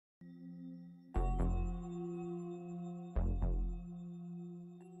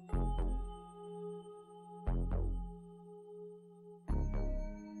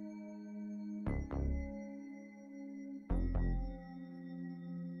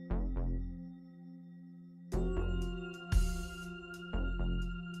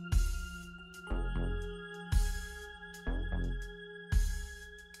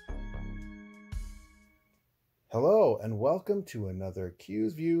Hello and welcome to another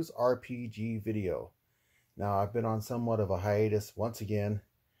Q's Views RPG video. Now I've been on somewhat of a hiatus once again,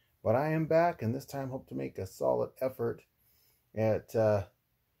 but I am back and this time hope to make a solid effort at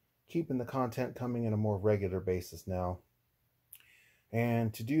keeping the content coming in a more regular basis now.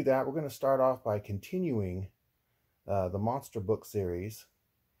 And to do that, we're going to start off by continuing the monster book series.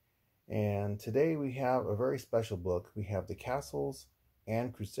 And today we have a very special book. We have the Castles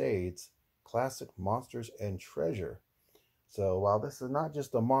and Crusades Classic Monsters and Treasure. So while this is not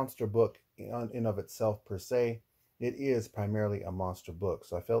just a monster book in of itself per se, it is primarily a monster book.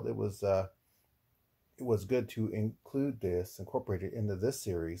 So I felt it was good to incorporate it into this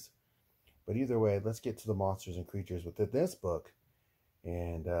series. But either way, let's get to the monsters and creatures within this book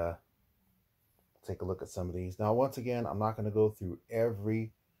and take a look at some of these. Now, once again, I'm not going to go through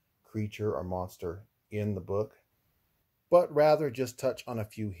every creature or monster in the book, but rather just touch on a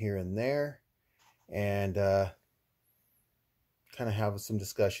few here and there and kind of have some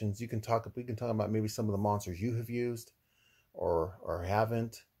discussions. We can talk about maybe some of the monsters you have used or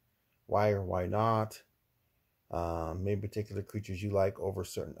haven't, why or why not, maybe particular creatures you like over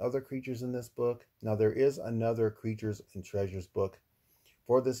certain other creatures in this book. Now there is another Creatures and Treasures book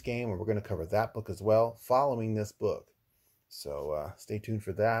for this game, and we're going to cover that book as well following this book. So stay tuned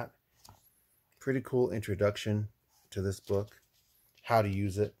for that. Pretty cool introduction to this book, how to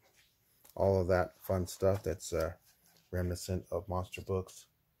use it, all of that fun stuff that's reminiscent of monster books.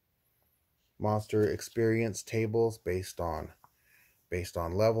 Monster experience tables based on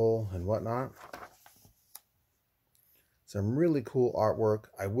level and whatnot. Some really cool artwork.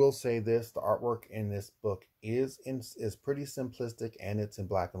 I will say this, the artwork in this book is pretty simplistic and it's in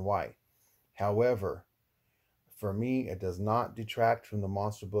black and white. However, for me, it does not detract from the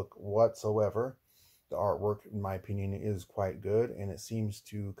monster book whatsoever. The artwork, in my opinion, is quite good, and it seems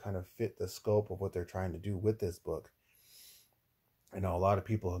to kind of fit the scope of what they're trying to do with this book. I know a lot of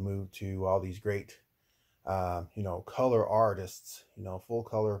people have moved to all these great, color artists, full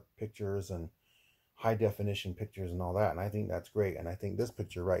color pictures and high definition pictures and all that. And I think that's great. And I think this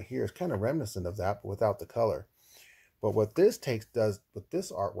picture right here is kind of reminiscent of that, but without the color. But what this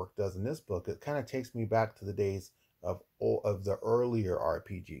artwork does in this book, it kind of takes me back to the days of the earlier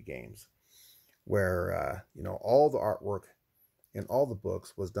RPG games, where all the artwork in all the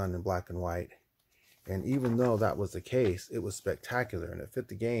books was done in black and white. And even though that was the case, it was spectacular and it fit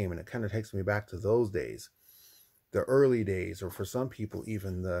the game, and it kind of takes me back to those days, the early days, or for some people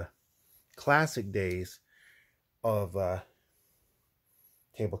even the classic days of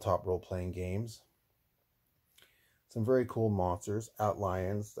tabletop role-playing games. Some very cool monsters,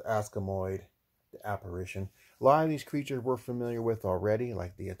 outlions, the Askamoid, the Apparition. A lot of these creatures we're familiar with already,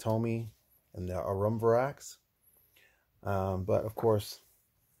 like the Atomi and the Arumvarax. But of course,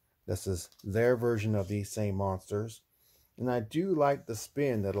 this is their version of these same monsters. And I do like the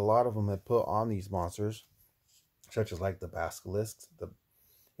spin that a lot of them have put on these monsters, such as like the Basilisks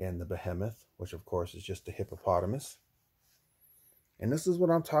and the Behemoth, which of course is just a hippopotamus. And this is what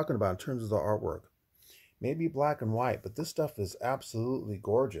I'm talking about in terms of the artwork. Maybe black and white, but this stuff is absolutely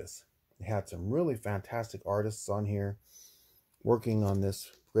gorgeous. They had some really fantastic artists on here working on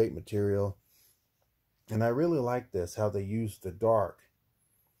this great material. And I really like this, how they use the dark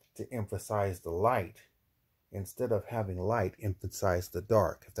to emphasize the light instead of having light emphasize the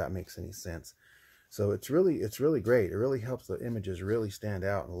dark, if that makes any sense. So it's really great. It really helps the images really stand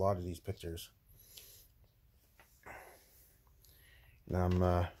out in a lot of these pictures. And I'm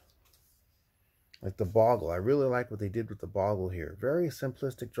like the boggle. I really like what they did with the boggle here. Very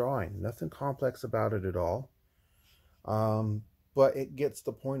simplistic drawing. Nothing complex about it at all. But it gets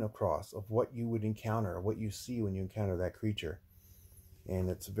the point across of what you would encounter, what you see when you encounter that creature. And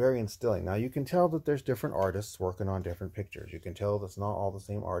it's very instilling. Now you can tell that there's different artists working on different pictures. You can tell that's not all the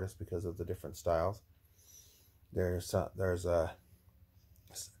same artist because of the different styles. There's an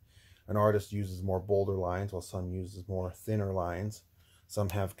artist uses more bolder lines, while some uses more thinner lines. Some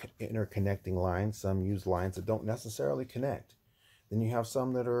have interconnecting lines. Some use lines that don't necessarily connect. Then you have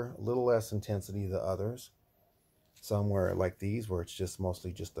some that are a little less intensity than others. Some where, like these, where it's just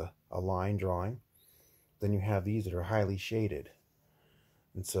mostly just a line drawing. Then you have these that are highly shaded.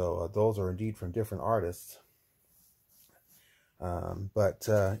 And so those are indeed from different artists. And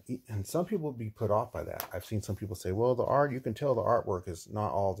some people would be put off by that. I've seen some people say, well, the art, you can tell the artwork is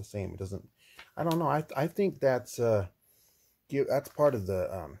not all the same. It doesn't, I don't know. I think that's part of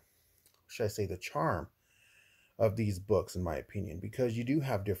the, should I say, the charm of these books, in my opinion, because you do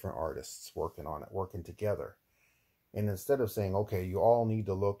have different artists working on it, working together. And instead of saying, okay, you all need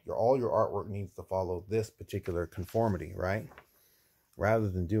to look, all your artwork needs to follow this particular conformity, right? Rather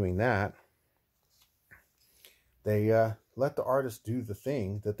than doing that, They let the artists do the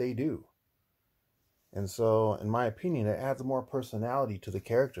thing that they do. And so, in my opinion, it adds more personality to the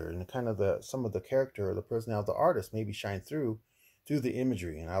character, and kind of some of the character or the personality of the artist maybe shine through the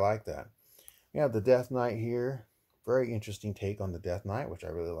imagery, and I like that. We have the Death Knight here. Very interesting take on the Death Knight, which I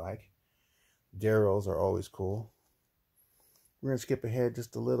really like. Darrows are always cool. We're going to skip ahead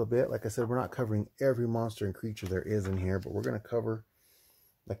just a little bit. Like I said, we're not covering every monster and creature there is in here, but we're going to cover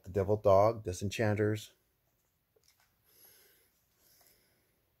like the Devil Dog, Disenchanters,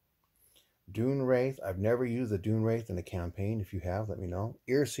 Dune Wraith. I've never used a Dune Wraith in a campaign. If you have, let me know.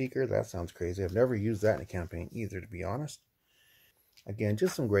 Ear Seeker, that sounds crazy. I've never used that in a campaign either, to be honest. Again,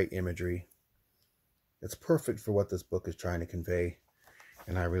 just some great imagery. It's perfect for what this book is trying to convey.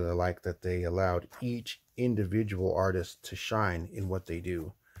 And I really like that they allowed each individual artist to shine in what they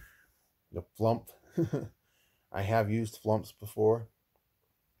do. The Flump. I have used Flumps before.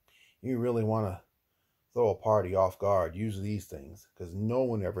 You really want to throw a party off guard, use these things, because no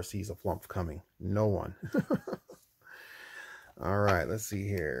one ever sees a Flump coming. No one. All right, let's see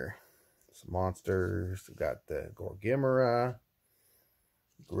here. Some monsters. We've got the Gorgimera,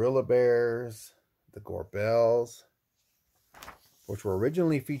 Gorilla Bears, the Gorbels, which were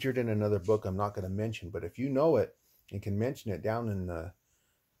originally featured in another book I'm not going to mention, but if you know it and can mention it down in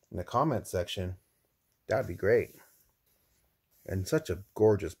the comment section, that'd be great. And such a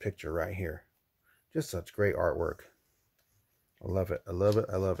gorgeous picture right here. Just such great artwork. I love it. I love it.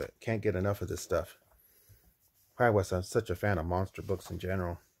 I love it. Can't get enough of this stuff. Probably was such a fan of monster books in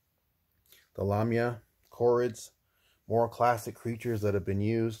general. The Lamia, Corrids, more classic creatures that have been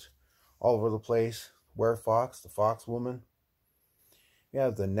used all over the place. Werefox, the Fox Woman. We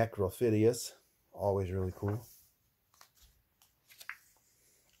have the Necrophidius, always really cool.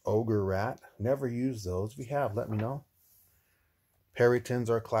 Ogre Rat, never used those. If you have, let me know. Peritons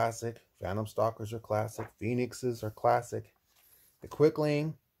are classic. Phantom Stalkers are classic. Phoenixes are classic. The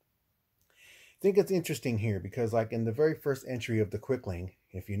Quickling. I think it's interesting here because like in the very first entry of the Quickling,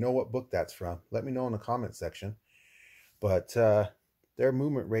 if you know what book that's from, let me know in the comment section. But their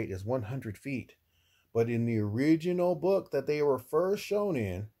movement rate is 100 feet. But in the original book that they were first shown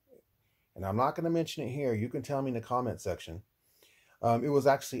in, and I'm not going to mention it here, you can tell me in the comment section, it was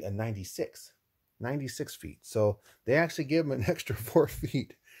actually a 96 feet. So they actually give them an extra 4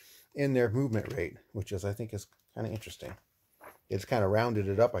 feet in their movement rate, which is, I think, is kind of interesting. It's kind of rounded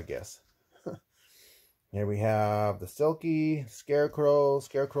it up, I guess. Here we have the Silky, Scarecrow.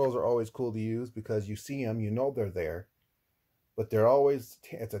 Scarecrows are always cool to use because you see them, you know they're there. But they're always,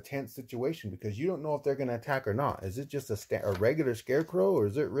 it's a tense situation because you don't know if they're going to attack or not. Is it just a regular Scarecrow or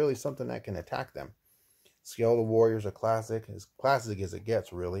is it really something that can attack them? Skeletal Warriors are classic. As classic as it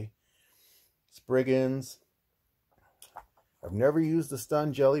gets, really. Spriggans. I've never used the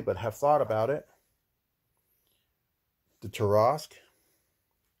Stun Jelly, but have thought about it. The Tarask.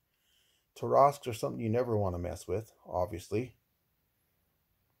 Tarasks are something you never want to mess with, obviously.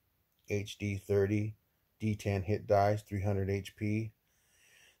 HD 30. D10 hit dice, 300 HP.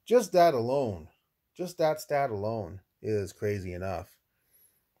 Just that alone, just that stat alone is crazy enough.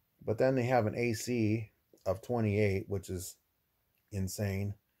 But then they have an AC of 28, which is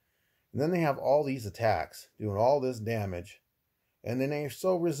insane. And then they have all these attacks, doing all this damage. And then they're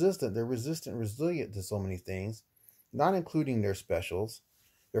so resistant. They're resistant, resilient to so many things, not including their specials,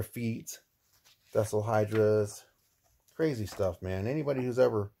 their feats, Vessel Hydras. Crazy stuff, man. Anybody who's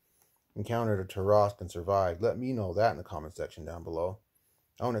ever encountered a Tarask and survived, let me know that in the comment section down below.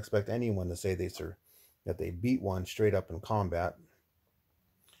 I don't expect anyone to say that they beat one straight up in combat.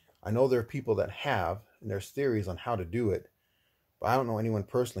 I know there are people that have, and there's theories on how to do it, but I don't know anyone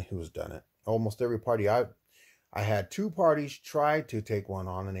personally who has done it. Almost every party I had 2 parties try to take one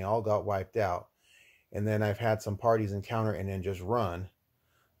on, and they all got wiped out. And then I've had some parties encounter and then just run,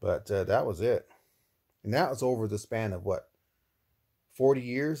 but that was it. And that was over the span of what, 40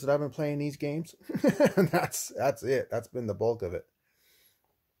 years that I've been playing these games. And that's it. That's been the bulk of it.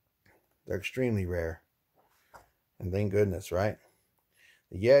 They're extremely rare. And thank goodness, right?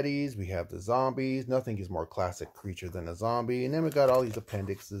 The Yetis, we have the zombies. Nothing is more classic creature than a zombie. And then we got all these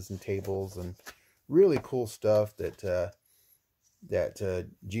appendixes and tables and really cool stuff that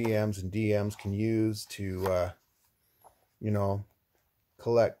GMs and DMs can use to, you know,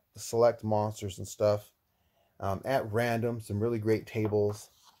 select monsters and stuff. At random, some really great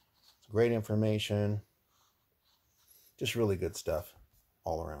tables, some great information, just really good stuff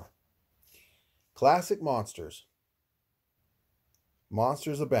all around. Classic monsters.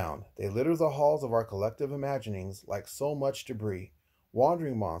 Monsters abound. They litter the halls of our collective imaginings like so much debris.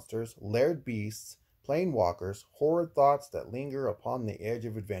 Wandering monsters, laird beasts, plain walkers, horrid thoughts that linger upon the edge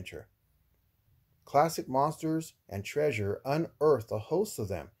of adventure. Classic Monsters and Treasure unearthed a host of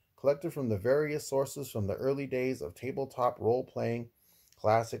them, collected from the various sources from the early days of tabletop role-playing.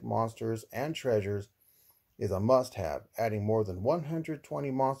 Classic Monsters and Treasures is a must-have, adding more than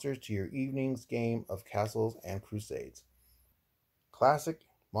 120 monsters to your evening's game of Castles and Crusades. Classic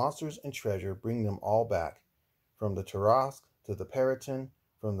Monsters and Treasure bring them all back, from the Tarrasque to the Periton,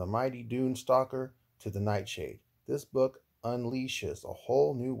 from the mighty Dune Stalker to the Nightshade. This book unleashes a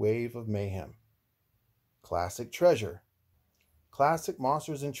whole new wave of mayhem. Classic Treasure. Classic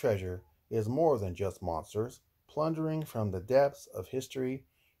Monsters and Treasure is more than just monsters. Plundering from the depths of history,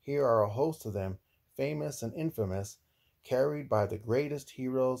 here are a host of them, famous and infamous, carried by the greatest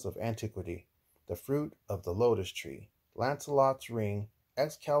heroes of antiquity. The Fruit of the Lotus Tree, Lancelot's Ring,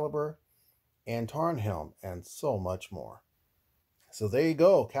 Excalibur, and Tarnhelm, and so much more. So there you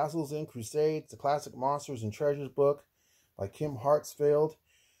go, Castles and Crusades, the Classic Monsters and Treasures book by Kim Hartsfield.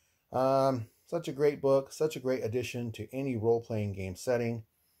 Such a great book, such a great addition to any role-playing game setting,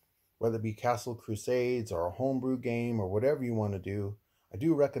 whether it be Castle Crusades or a homebrew game or whatever you want to do. I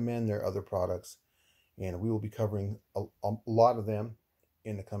do recommend their other products, and we will be covering a lot of them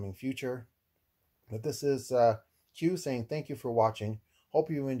in the coming future. But this is Q saying thank you for watching. Hope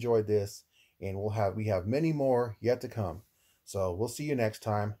you enjoyed this, and we have many more yet to come. So we'll see you next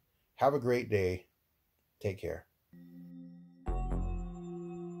time. Have a great day. Take care.